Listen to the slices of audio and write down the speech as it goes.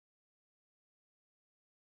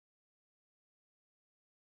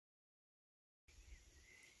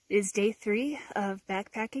It is day 3 of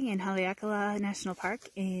backpacking in Haleakala National Park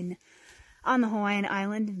on the Hawaiian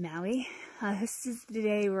island of Maui. This is the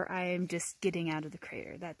day where I am just getting out of the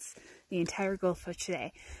crater. That's the entire goal for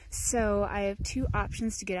today. So I have 2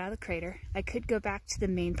 options to get out of the crater. I could go back to the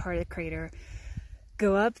main part of the crater,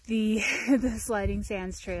 go up the sliding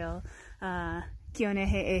sands trail,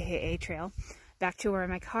 Kionehe'ehe'e trail, back to where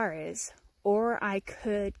my car is. Or I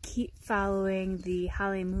could keep following the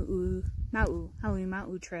Haleu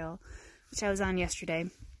Ma'u trail, which I was on yesterday,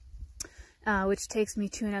 which takes me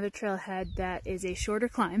to another trailhead that is a shorter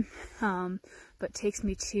climb, but takes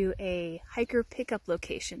me to a hiker pickup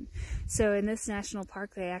location. So in this national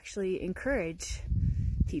park, they actually encourage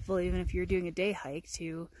people, even if you're doing a day hike,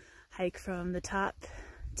 to hike from the top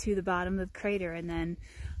to the bottom of the crater and then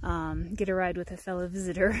get a ride with a fellow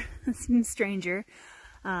visitor, a stranger,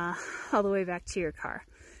 all the way back to your car.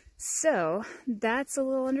 So that's a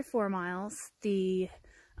little under 4 miles. The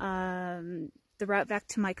route back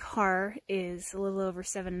to my car is a little over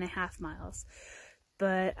 7.5 miles.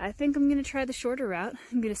 But I think I'm going to try the shorter route.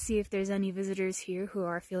 I'm going to see if there's any visitors here who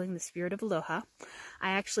are feeling the spirit of aloha.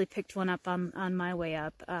 I actually picked one up on my way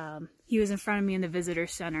up. He was in front of me in the visitor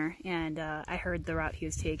center, and I heard the route he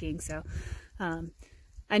was taking, so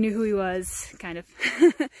I knew who he was, kind of,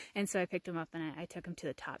 and so I picked him up and I took him to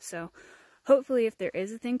the top. So hopefully if there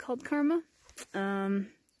is a thing called karma,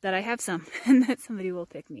 that I have some and that somebody will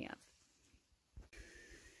pick me up.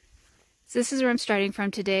 So this is where I'm starting from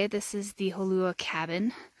today. This is the Holua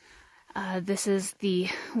cabin. This is the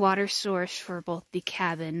water source for both the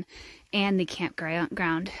cabin and the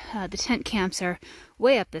campground. The tent camps are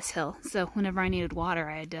way up this hill, so whenever I needed water,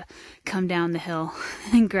 I had to come down the hill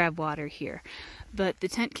and grab water here. But the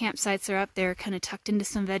tent campsites are up there, kind of tucked into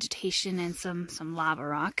some vegetation and some lava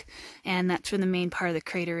rock, and that's where the main part of the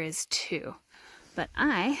crater is too. But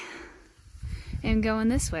I am going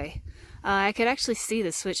this way. I could actually see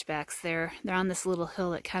the switchbacks there. They're on this little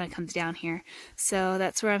hill that kind of comes down here. So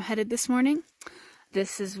that's where I'm headed this morning.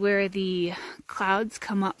 This is where the clouds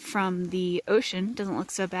come up from the ocean. Doesn't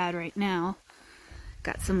look so bad right now.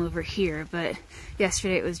 Got some over here, but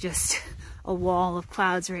yesterday it was just a wall of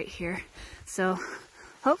clouds right here. So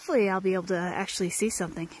hopefully I'll be able to actually see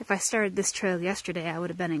something. If I started this trail yesterday, I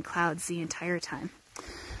would have been in clouds the entire time.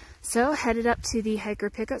 So headed up to the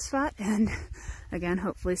hiker pickup spot, and again,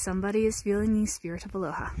 hopefully somebody is feeling the spirit of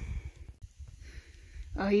aloha.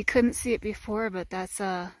 Oh, you couldn't see it before, but that's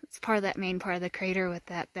it's part of that main part of the crater with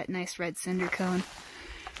that nice red cinder cone.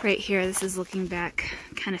 Right here, this is looking back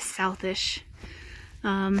kind of southish.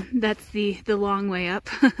 That's the long way up,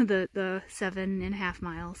 the 7.5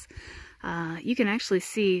 miles. You can actually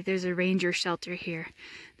see there's a ranger shelter here.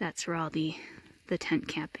 That's where all the tent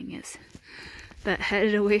camping is. But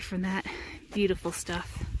headed away from that beautiful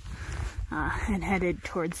stuff and headed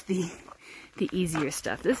towards the easier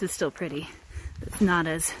stuff. This is still pretty. It's not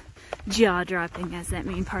as jaw-dropping as that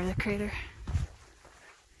main part of the crater.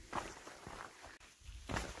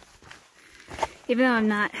 Even though I'm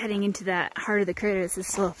not heading into that heart of the crater, this is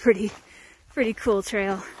still a pretty cool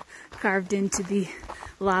trail carved into the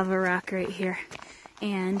lava rock right here.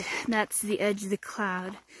 And that's the edge of the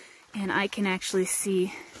cloud, and I can actually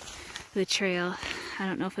see the trail. I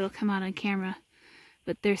don't know if it'll come out on camera,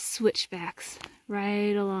 but there's switchbacks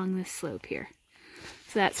right along this slope here.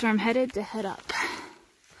 So that's where I'm headed to head up.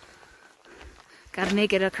 Gotta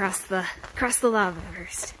make it across the lava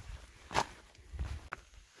first.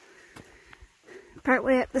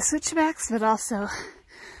 Partway up the switchbacks, but also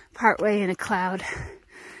partway in a cloud.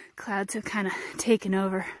 Clouds have kind of taken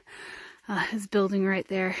over. This building right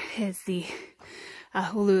there is the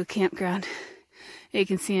Holua campground. You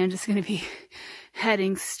can see I'm just going to be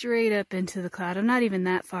heading straight up into the cloud. I'm not even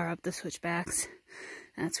that far up the switchbacks.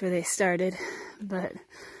 That's where they started, but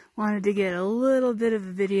wanted to get a little bit of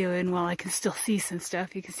a video in while I can still see some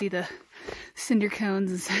stuff. You can see the cinder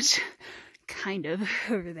cones and such, kind of,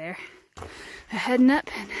 over there. Heading up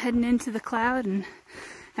and heading into the cloud, and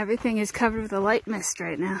everything is covered with a light mist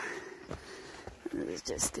right now. There's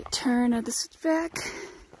just the turn of the switchback,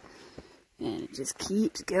 and it just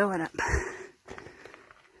keeps going up.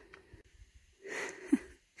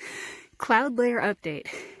 Cloud layer update.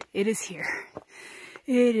 It is here.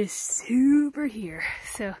 It is super here.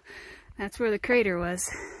 So that's where the crater was.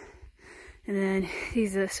 And then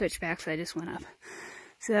these are the switchbacks I just went up.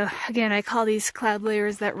 So again, I call these cloud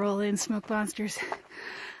layers that roll in smoke monsters.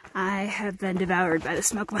 I have been devoured by the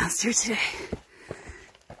smoke monster today.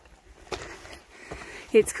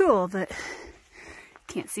 It's cool, but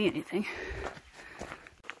can't see anything.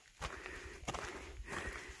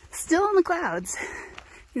 Still in the clouds.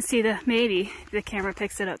 You can see maybe the camera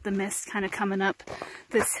picks it up, the mist kind of coming up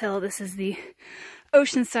this hill. This is the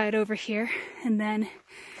ocean side over here, and then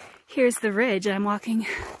here's the ridge. I'm walking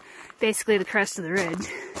basically the crest of the ridge,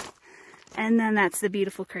 and then that's the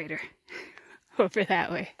beautiful crater over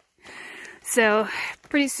that way. So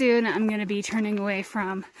pretty soon I'm going to be turning away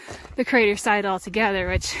from the crater side altogether,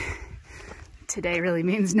 which today really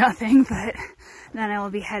means nothing, but then I will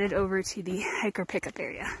be headed over to the hiker pickup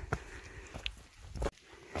area.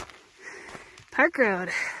 Park Road,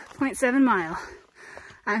 0.7 mile.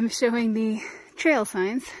 I'm showing the trail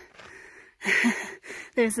signs.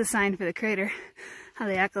 There's the sign for the crater,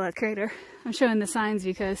 Haleakala crater. I'm showing the signs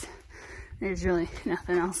because there's really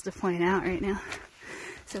nothing else to point out right now.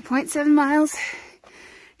 So 0.7 miles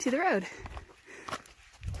to the road.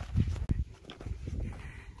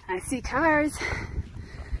 I see cars,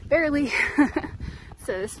 barely.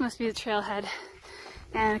 So this must be the trailhead.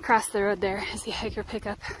 And across the road there is the hiker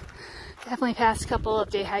pickup. Definitely passed a couple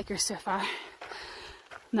of day hikers so far.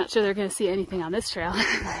 I'm not sure they're going to see anything on this trail,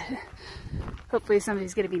 but hopefully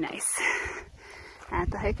somebody's going to be nice at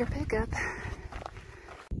the hiker pickup.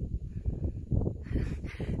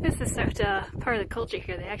 This is such a part of the culture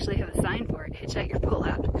here. They actually have a sign for it: hitchhiker pull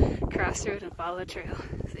out, cross road and follow trail.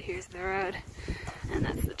 So here's the road, and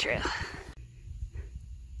that's the trail.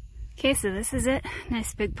 Okay, so this is it.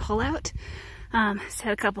 Nice big pull out. Just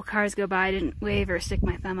had a couple cars go by. I didn't wave or stick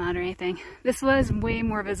my thumb out or anything. This was way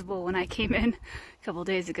more visible when I came in a couple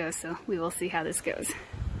days ago, so we will see how this goes.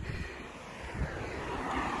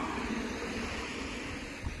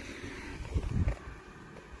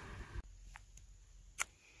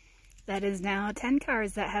 That is now 10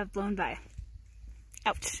 cars that have blown by.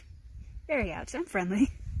 Ouch. Very ouch. I'm friendly.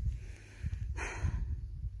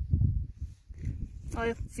 Well,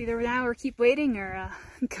 it's either now or keep waiting or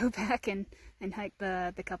go back and hike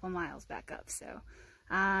the couple miles back up. So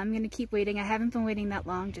I'm going to keep waiting. I haven't been waiting that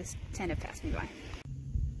long, just 10 have passed me by.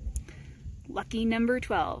 Lucky number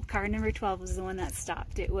 12. Car number 12 was the one that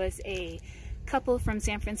stopped. It was a couple from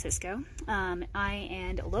San Francisco. I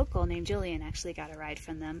and a local named Jillian actually got a ride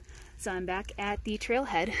from them. So I'm back at the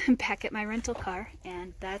trailhead, back at my rental car,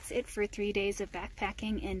 and that's it for 3 days of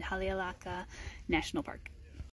backpacking in Haleakala National Park.